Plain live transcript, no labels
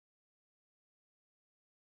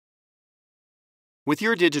With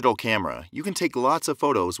your digital camera, you can take lots of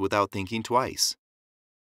photos without thinking twice.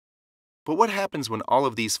 But what happens when all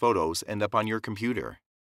of these photos end up on your computer?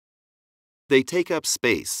 They take up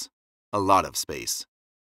space, a lot of space.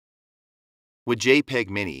 With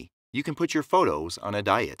JPEGmini, you can put your photos on a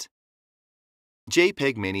diet.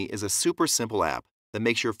 JPEGmini is a super simple app that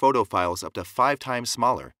makes your photo files up to 5 times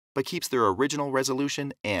smaller but keeps their original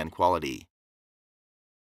resolution and quality.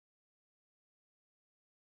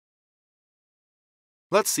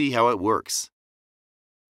 Let's see how it works.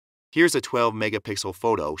 Here's a 12-megapixel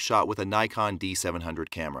photo shot with a Nikon D700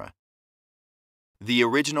 camera. The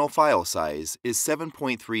original file size is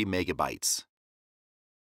 7.3 megabytes.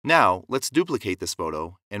 Now, let's duplicate this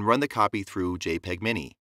photo and run the copy through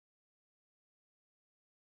JPEGmini.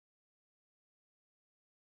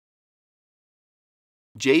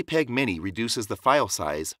 JPEGmini reduces the file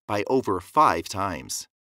size by over 5 times.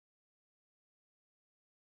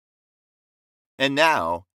 And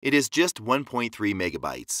now, it is just 1.3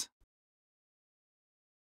 megabytes.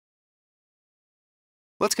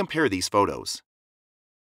 Let's compare these photos.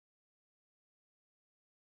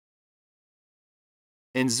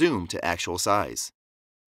 And zoom to actual size.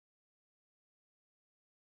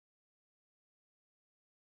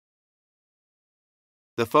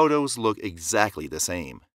 The photos look exactly the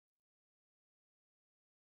same.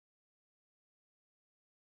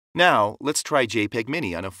 Now, let's try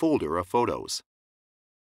JPEGmini on a folder of photos.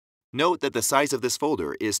 Note that the size of this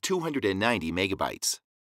folder is 290 megabytes.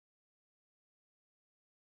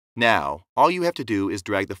 Now, all you have to do is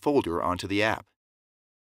drag the folder onto the app.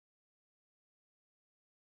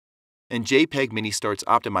 And JPEGmini starts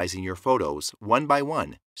optimizing your photos one by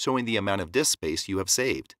one, showing the amount of disk space you have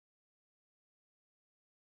saved.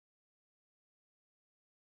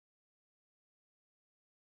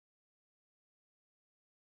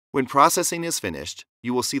 When processing is finished,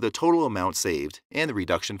 you will see the total amount saved and the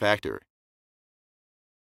reduction factor.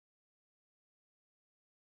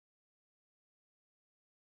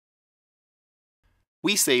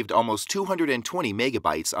 We saved almost 220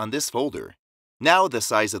 megabytes on this folder. Now the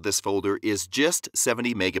size of this folder is just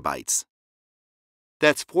 70 megabytes.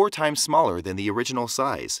 That's 4 times smaller than the original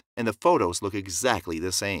size, and the photos look exactly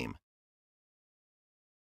the same.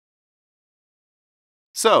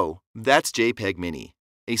 So, that's JPEGmini,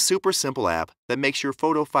 a super simple app that makes your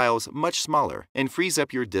photo files much smaller and frees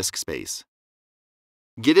up your disk space.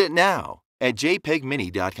 Get it now at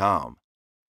jpegmini.com.